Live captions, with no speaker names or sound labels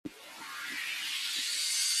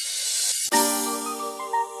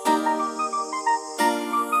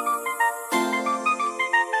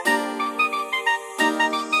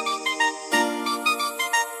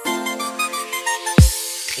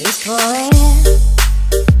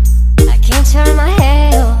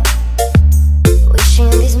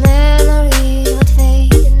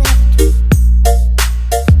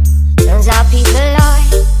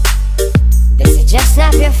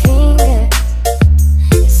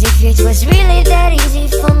it was really that easy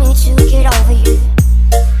for me to get over you.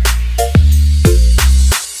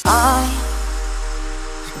 I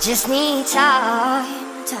just need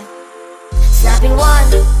time, time. Snapping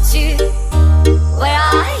 1, 2, where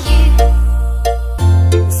are you?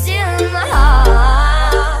 Still in my heart.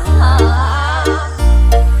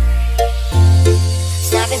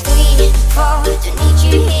 Snapping 3, 4, don't need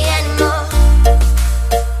you here anymore.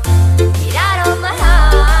 Get out of my heart.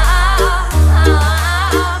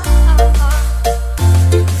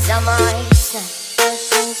 'Cause I might snap.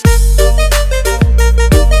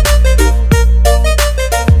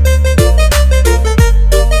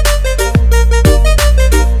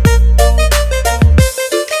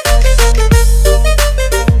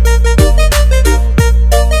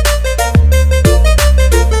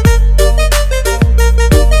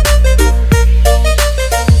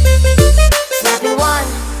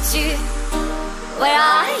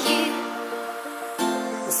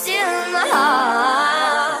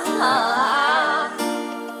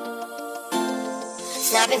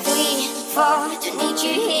 Snapping 3, 4, don't need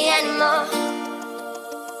you here anymore.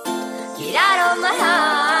 Get out of my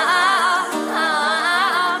heart.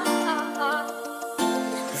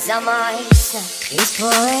 'Cause I might snap. It's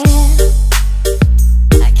 4 AM,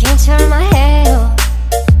 I can't turn my head off,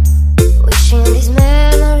 wishing these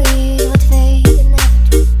memories would fade and never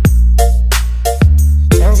do.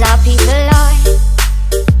 Turns out people lie,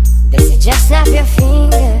 they say just snap your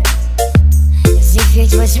fingers, as if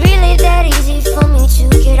it was really that easy for me to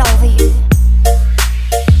get over you.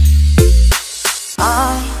 I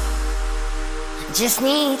just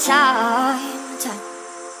need time, time.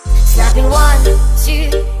 Snapping 1, 2,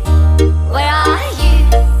 where are you?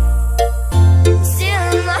 Still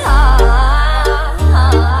in my heart.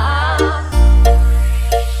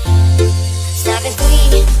 Snapping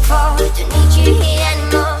 3, 4, don't need you here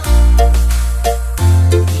anymore.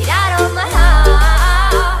 Get out of my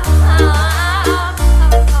heart.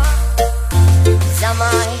 'Cause I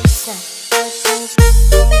might snap.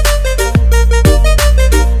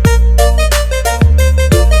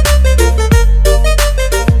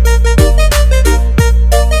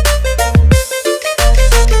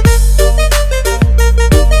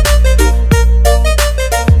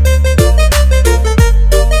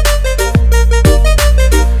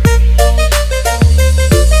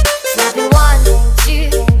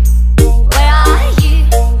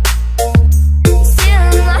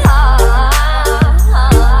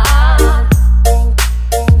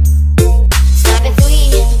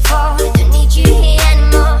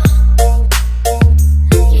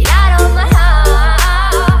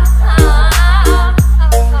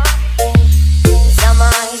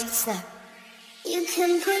 You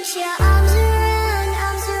can put your arms around,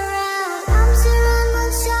 arms around, arms around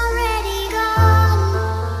what's already gone.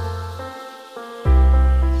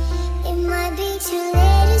 It might be too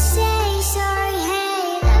late to say sorry, hey,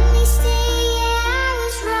 let me stay, yeah, I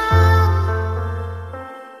was wrong.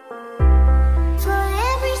 For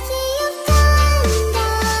everything you've done,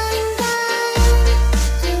 done, done,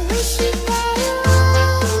 you wish you better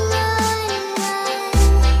run, run, run.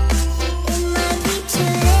 It might be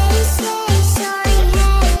too late to say sorry,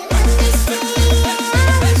 hey, let me stay, yeah,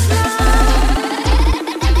 I was wrong.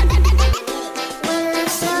 Well, I'm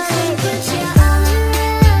sorry, put your arms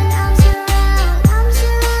around, arms around, arms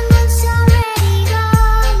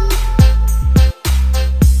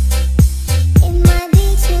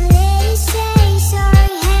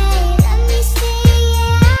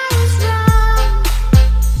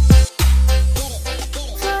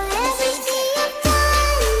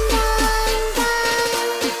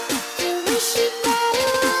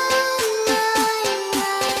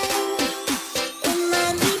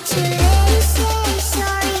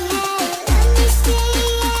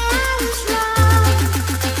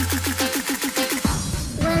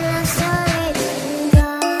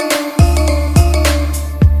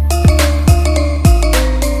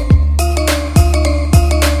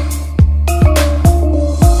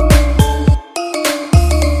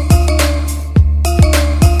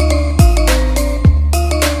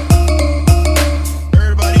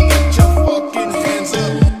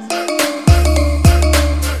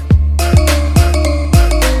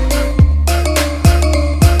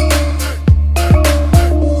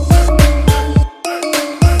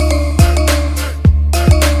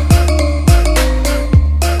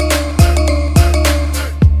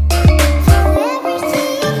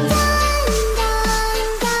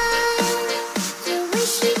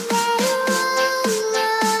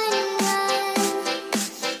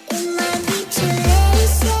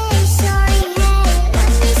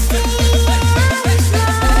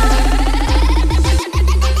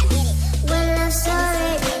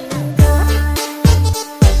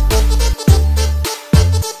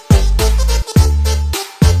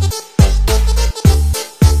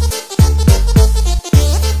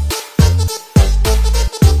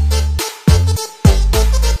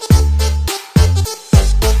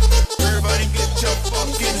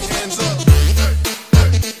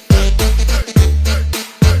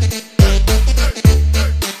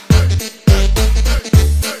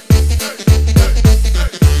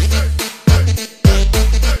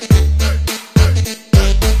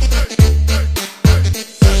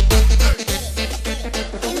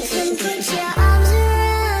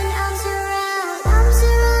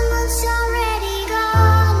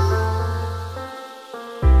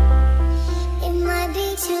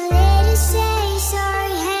too late to say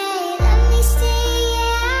sorry. Hey, let me stay.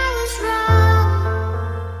 Yeah, I was wrong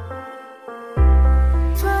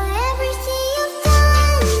for everything you've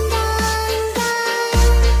done, done,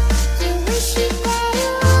 done. You wish you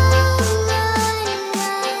better run.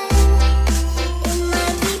 It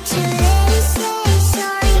might be too late to say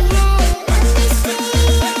sorry. Hey, let me stay.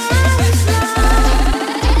 Yeah, I was wrong.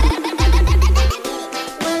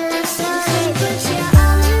 When I saw you put your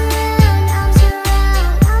arms around, arms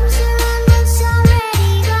around, arms around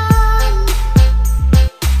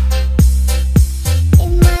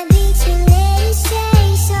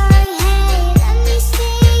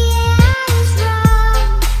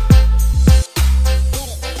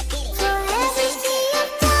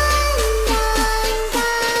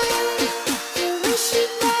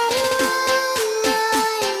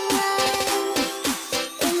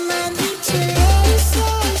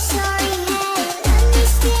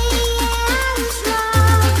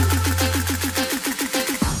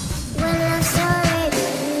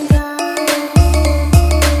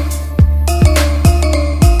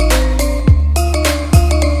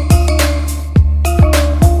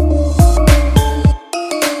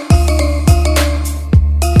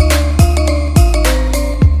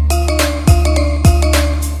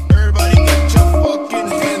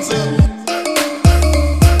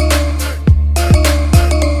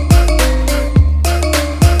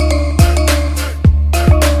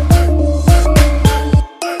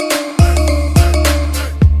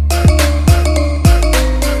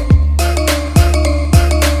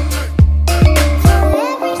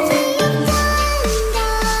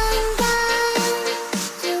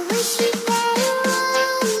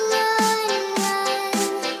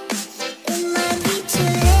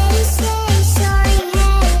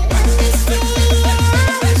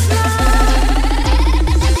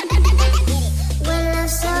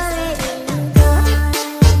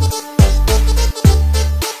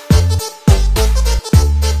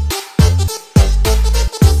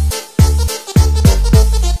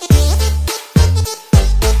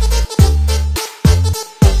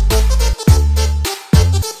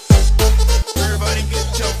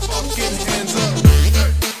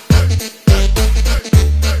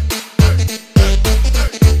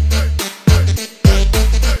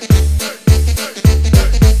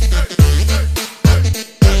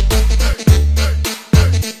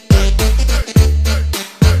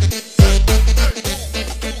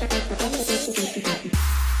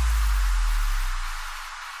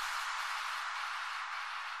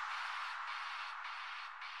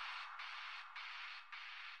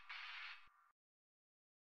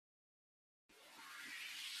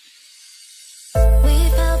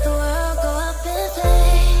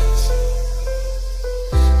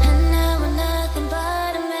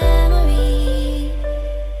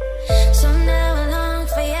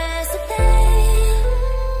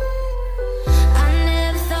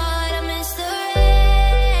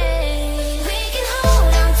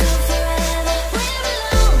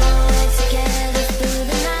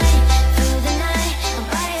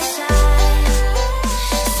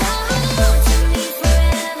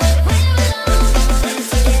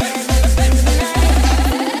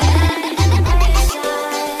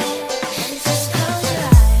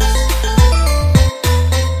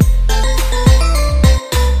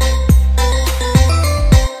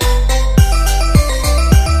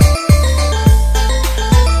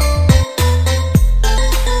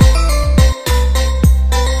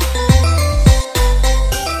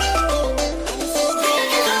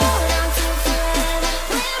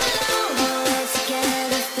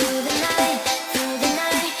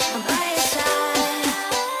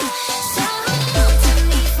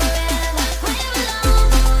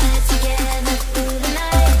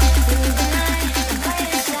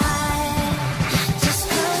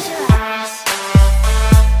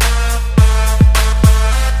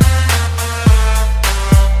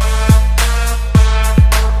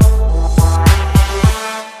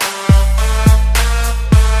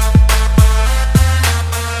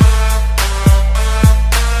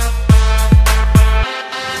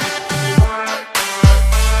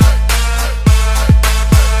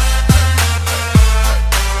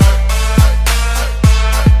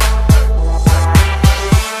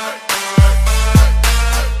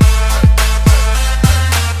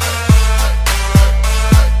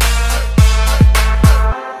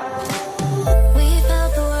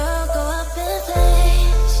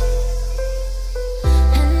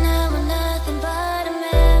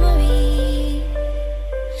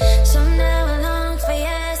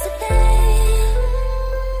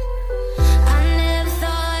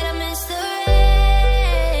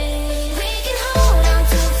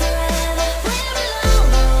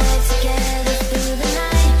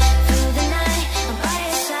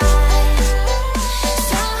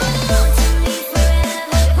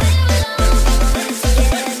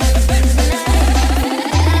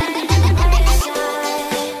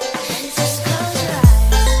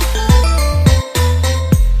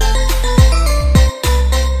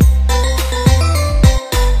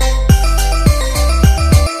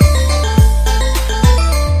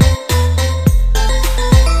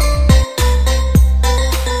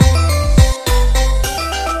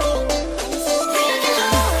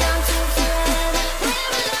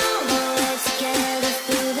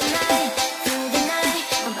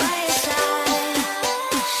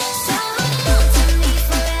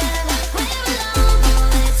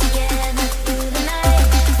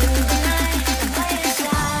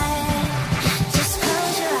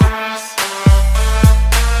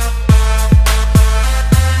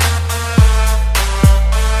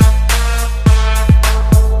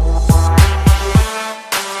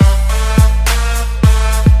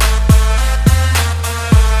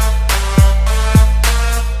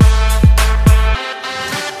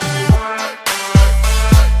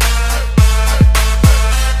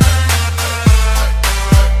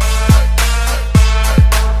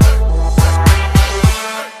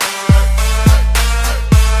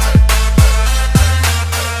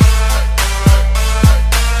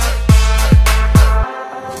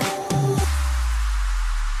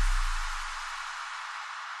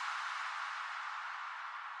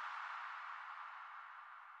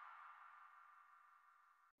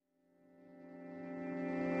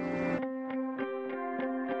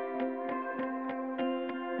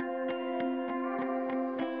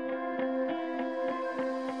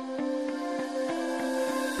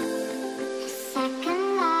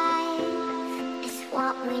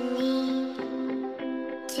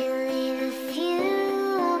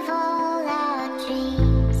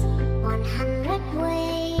dreams, 100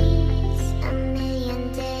 ways, a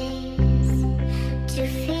million days to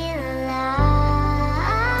feel alive.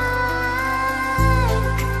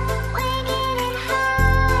 We're getting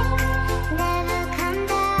high, never come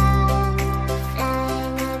down,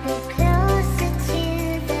 flying a bit closer to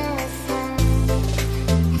the sun.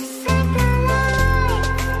 A second life,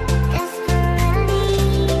 desperately,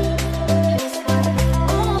 is what we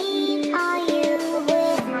need. Are you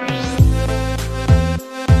with me?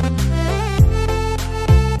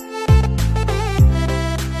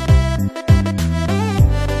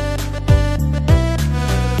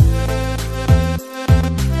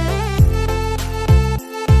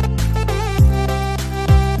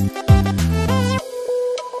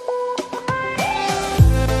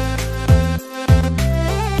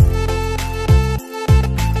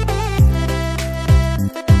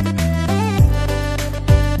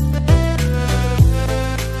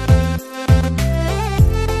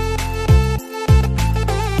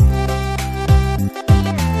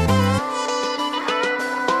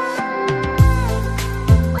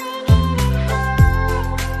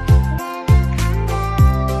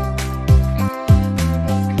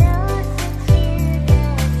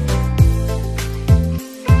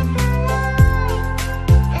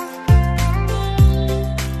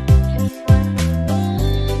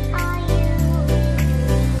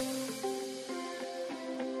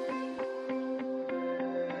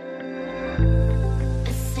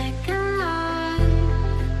 A second life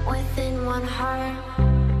within one heart,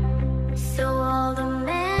 so all the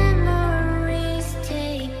memories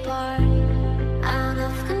take part. Out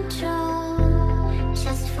of control,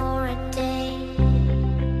 just for a day,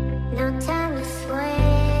 no time to sway.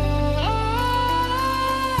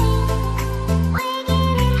 We're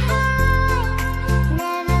getting high,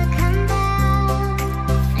 never come down,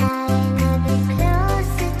 flying a bit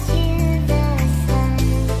closer to the sun.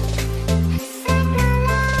 Second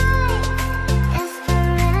life,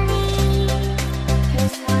 desperately,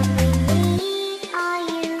 is what we need. Are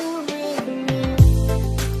you with me?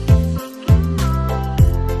 Second life,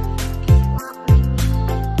 what we need to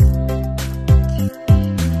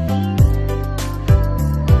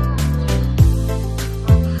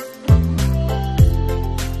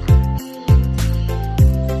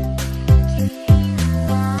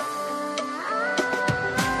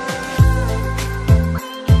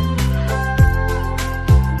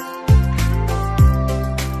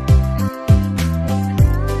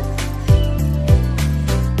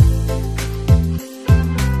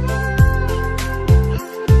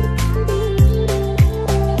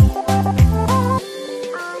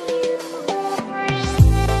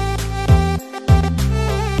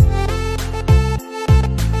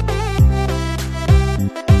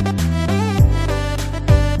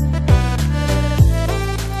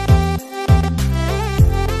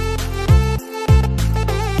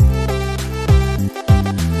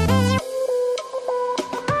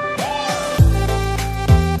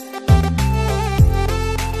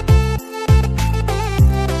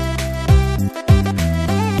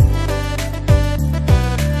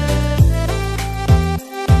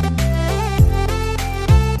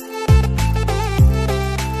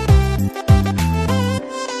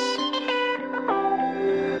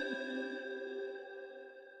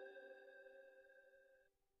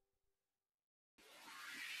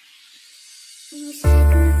You said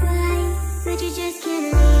goodbye, but you just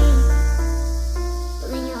can't leave.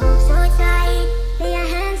 When you hold so tight, lay your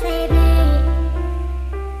hands, baby.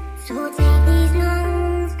 So take these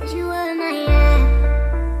lungs, 'cause you were my air.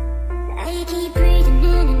 Now you keep breathing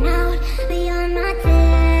in and out, but you're not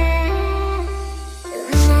there.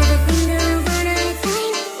 We'll never think that we'll run out of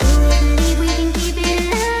time, and we believe we can keep it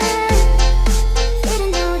alive.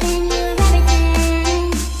 Didn't know then you're everything.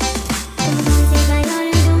 Don't take my heart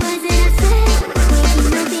and the words that I said.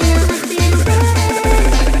 Waking up in a hospital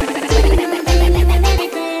bed.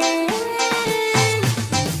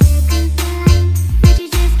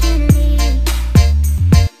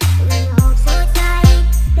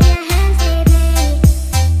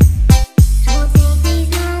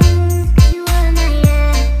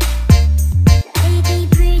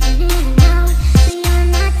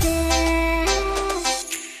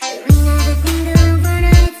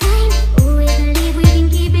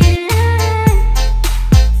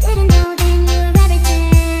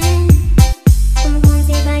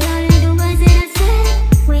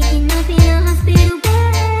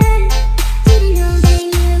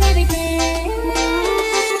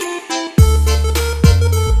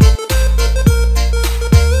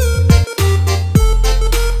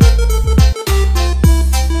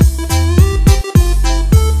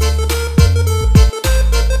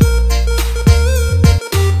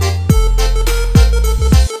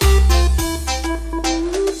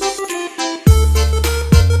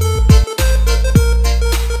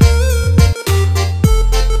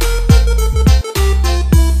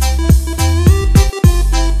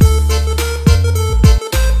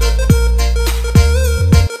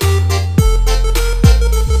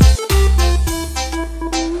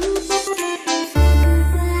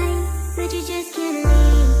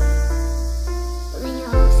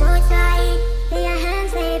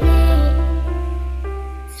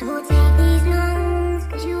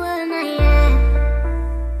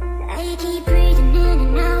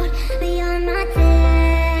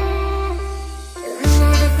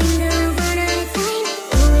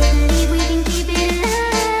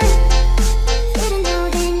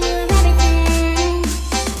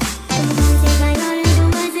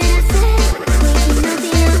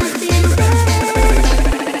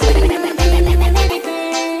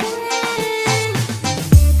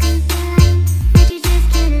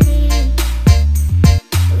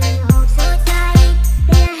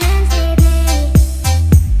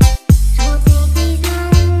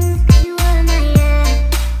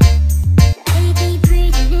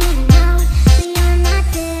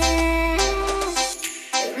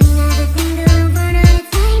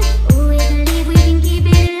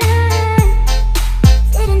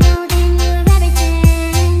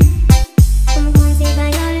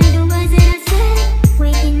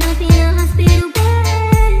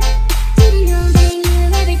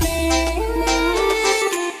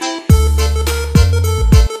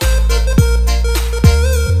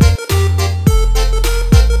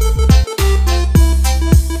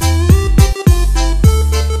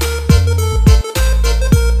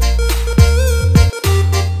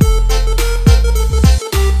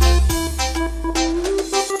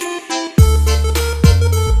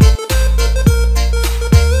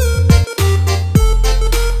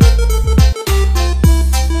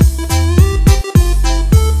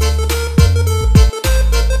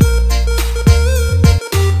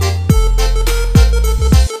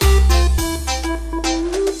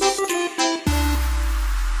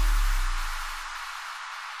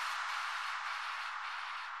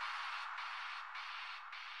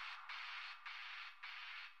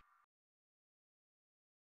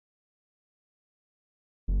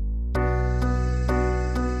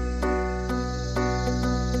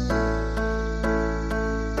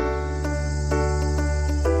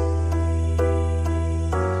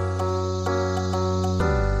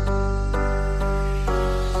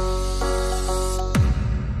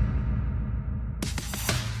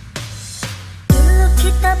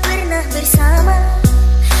 kita pernah bersama,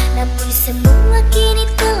 namun semua kini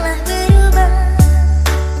telah berubah.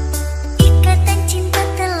 Ikatan cinta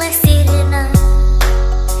telah sirna,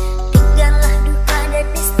 tinggallah duka dan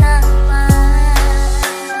nestapa.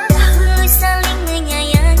 Dahulu saling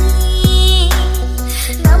menyayangi,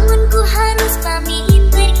 namun ku harus pamit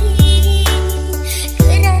pergi,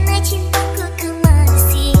 kerana cintaku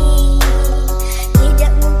kemasi,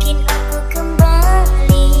 tidak mungkin aku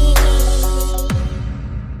kembali.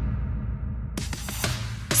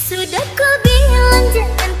 Sudah ku bilang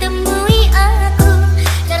jangan temui aku,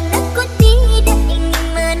 karena ku tidak ingin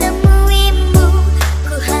menemuimu.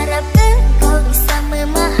 Ku harap engkau bisa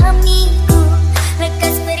memahamiku,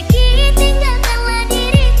 lekas pergi tinggalkanlah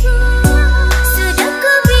diriku. Sudah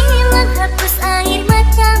ku bilang hapus air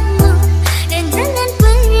matamu, dan jangan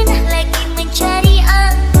pernah lagi mencari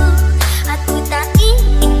aku. Aku tak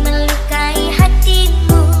ingin melukai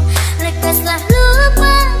hatimu, lekaslah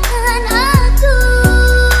lupakan aku.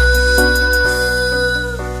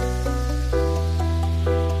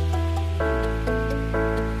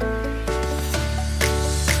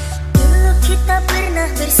 Dulu kita pernah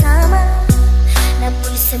bersama,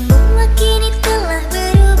 namun semua kini telah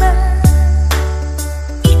berubah.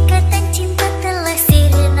 Ikatan cinta telah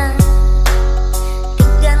sirna,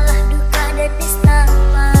 tinggallah duka dan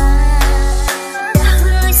nestapa.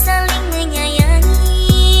 Dahulu saling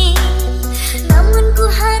menyayangi, namun ku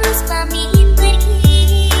harus pamit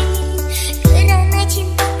pergi, kerana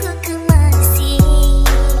cintaku kemasi,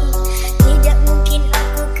 tidak mungkin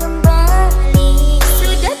aku kembali.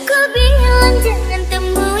 Sudah ku bilang jangan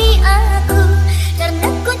temui aku, karena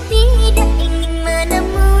ku tidak ingin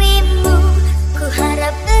menemuimu. Ku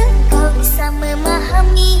harap engkau bisa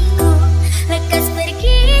memahamiku, lekas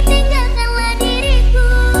pergi tinggalkanlah diriku.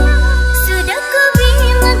 Sudah ku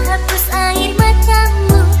bilang hapus air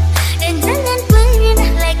matamu, dan jangan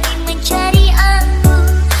pernah lagi mencari aku.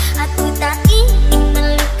 Aku tak ingin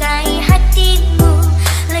melukai hatimu,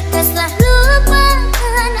 lekaslah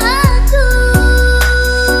lupakan aku.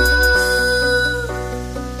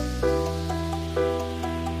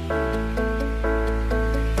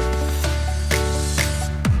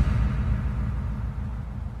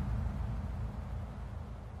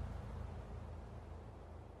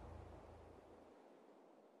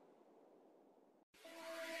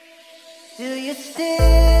 Do you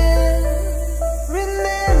still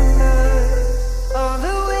remember all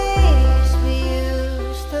the ways we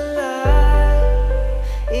used to lie?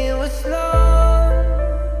 It was long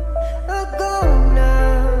ago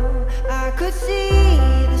now. I could see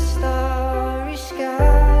the starry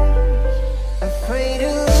skies. Afraid to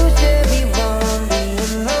lose everyone,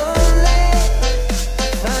 being lonely.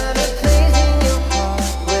 Find a place in your heart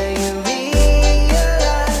where you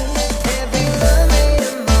realize every love made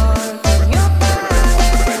a mark on your body.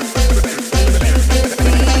 If you can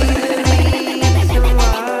see the reason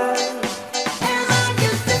why. Am I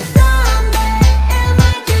just a zombie? Am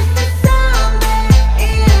I just a zombie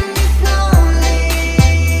in this lonely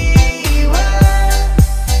world?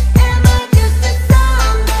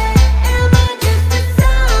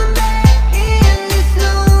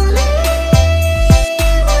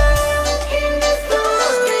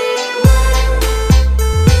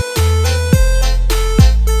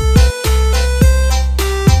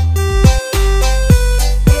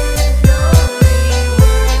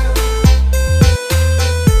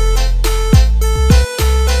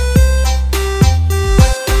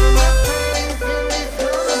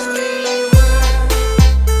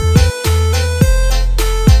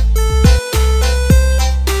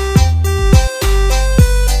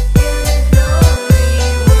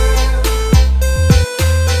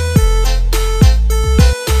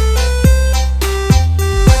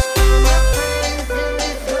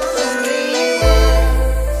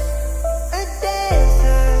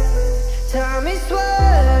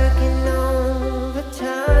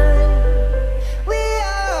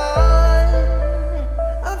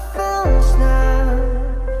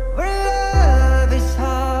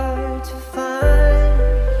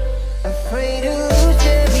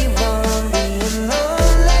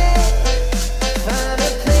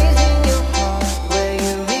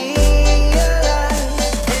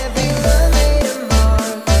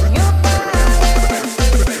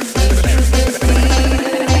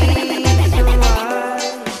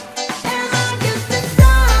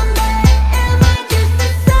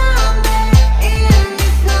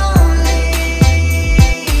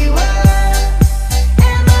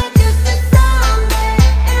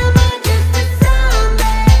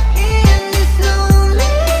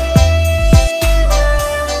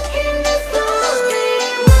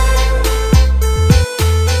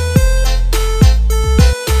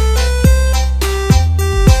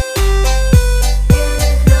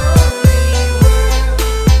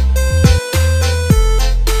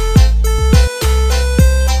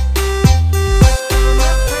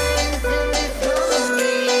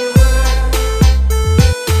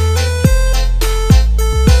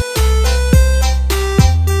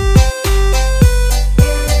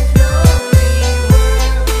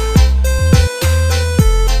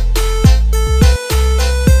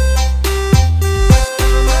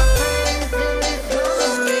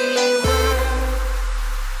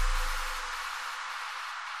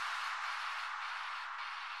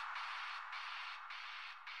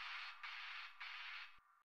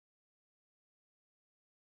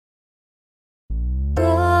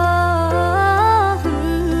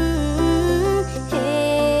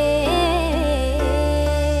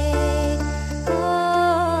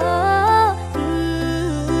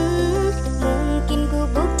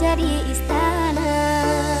 dari istana.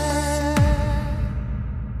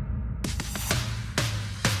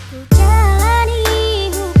 Ku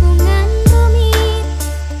jalani hubungan rumit,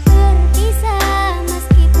 berpisah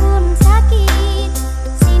meskipun sakit.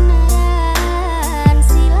 Sinaran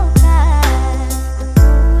silaukan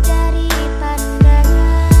aku dari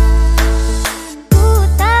pandangan. Ku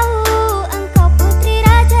tahu engkau putri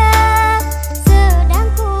raja,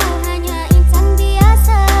 sedang ku hanya insan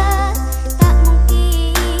biasa. Tak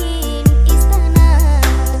mungkin istana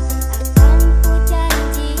akan ku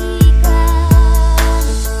janjikan,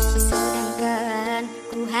 sedangkan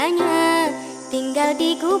ku hanya tinggal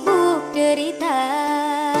di gubuk derita.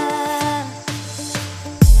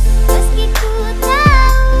 Meski ku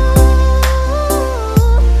tahu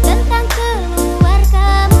tentang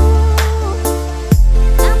keluargamu,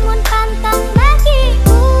 namun pantang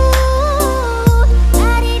bagiku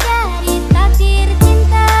lari dari takdir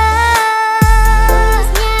cinta.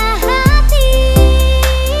 Tulusnya hati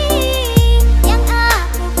yang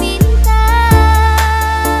aku pinta,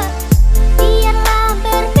 biarlah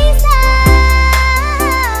berpisah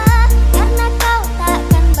karena kau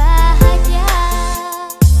takkan bahagia.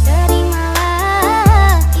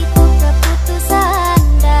 Terimalah itu keputusan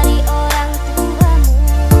dari orang tuamu.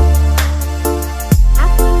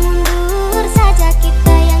 Aku mundur saja,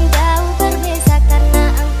 kita yang jauh berbeza karena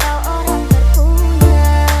engkau orang berpunya.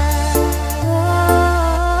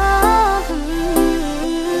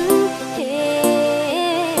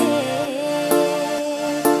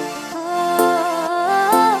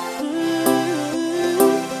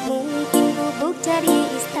 Mungkin gubuk jadi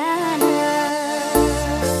istana.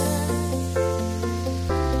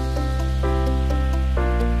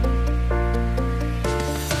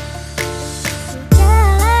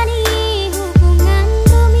 Jalani hubungan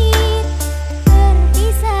rumit,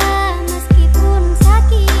 berpisah meskipun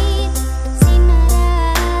sakit.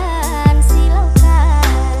 Sinaran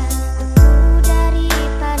silaukan aku dari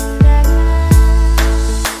pandangan.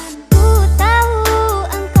 Ku tahu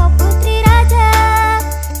engkau putri raja,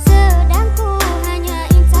 sedang ku hanya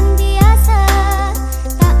insan biasa.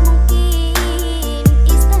 Tak mungkin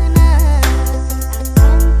istana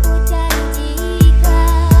akan ku janjikan,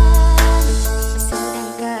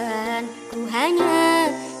 sedangkan ku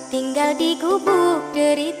hanya tinggal di gubuk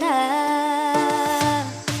derita.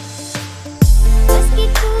 Meski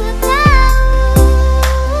ku tahu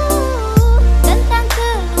tentang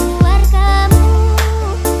keluargamu,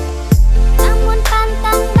 namun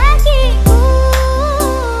pantang bagiku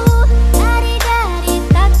lari dari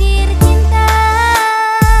takdir cinta.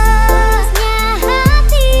 Tulusnya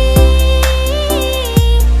hati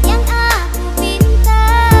yang aku pinta,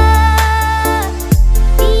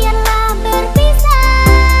 biarlah berpisah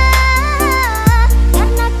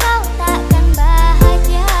karena kau takkan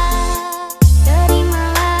bahagia.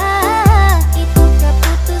 Terimalah itu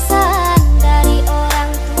keputusan dari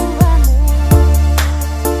orang tuamu.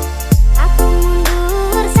 Aku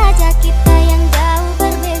mundur saja, kita yang jauh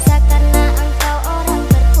berbeza karena engkau orang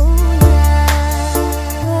berpunya.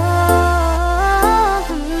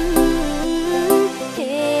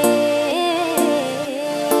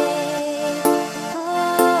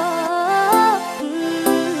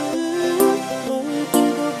 Mungkin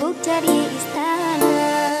gubuk jadi istana.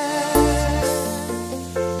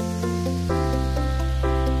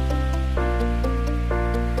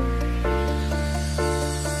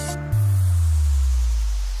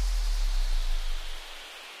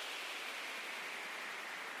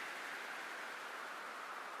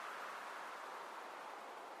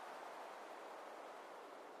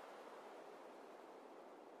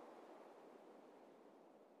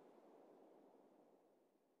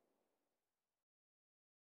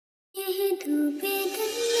 Hidup beda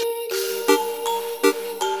diri,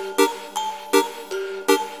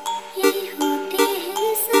 यही होते हैं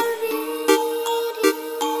सवेरे,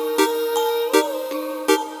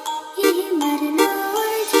 यही मरना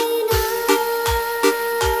और जीना.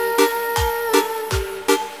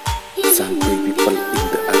 Santai people in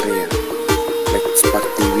the area, let's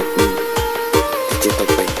party with me. DJ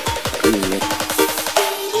Topeng Remix.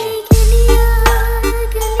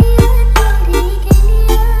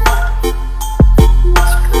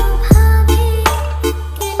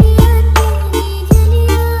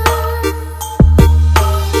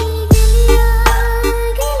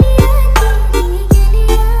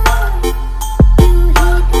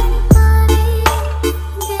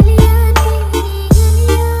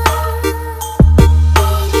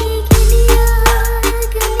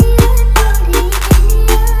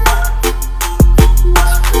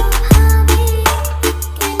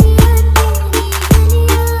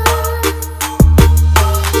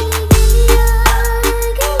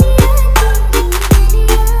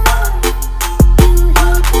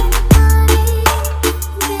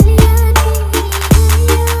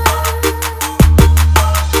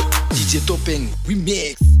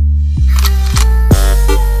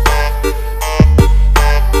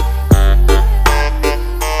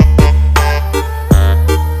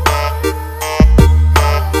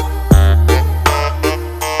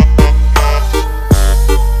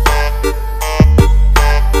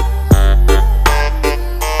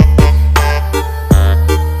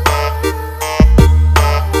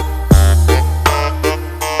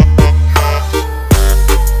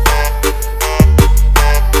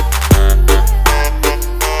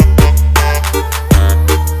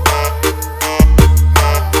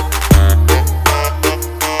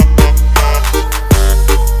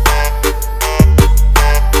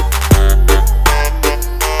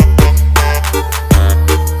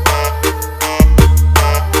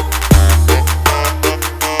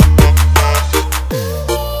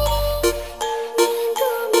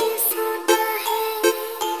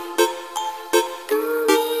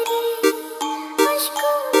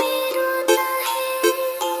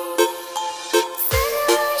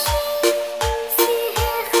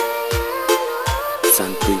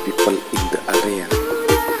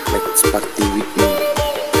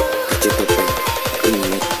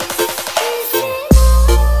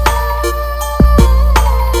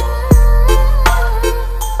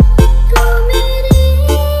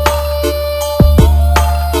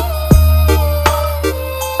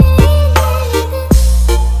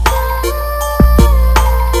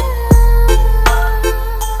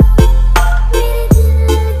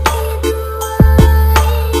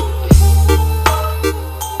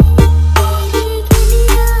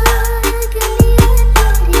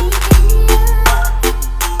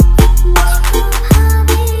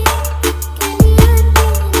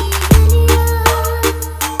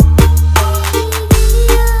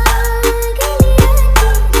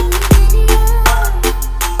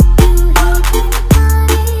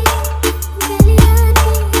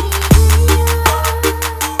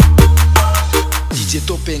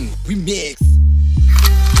 Remix.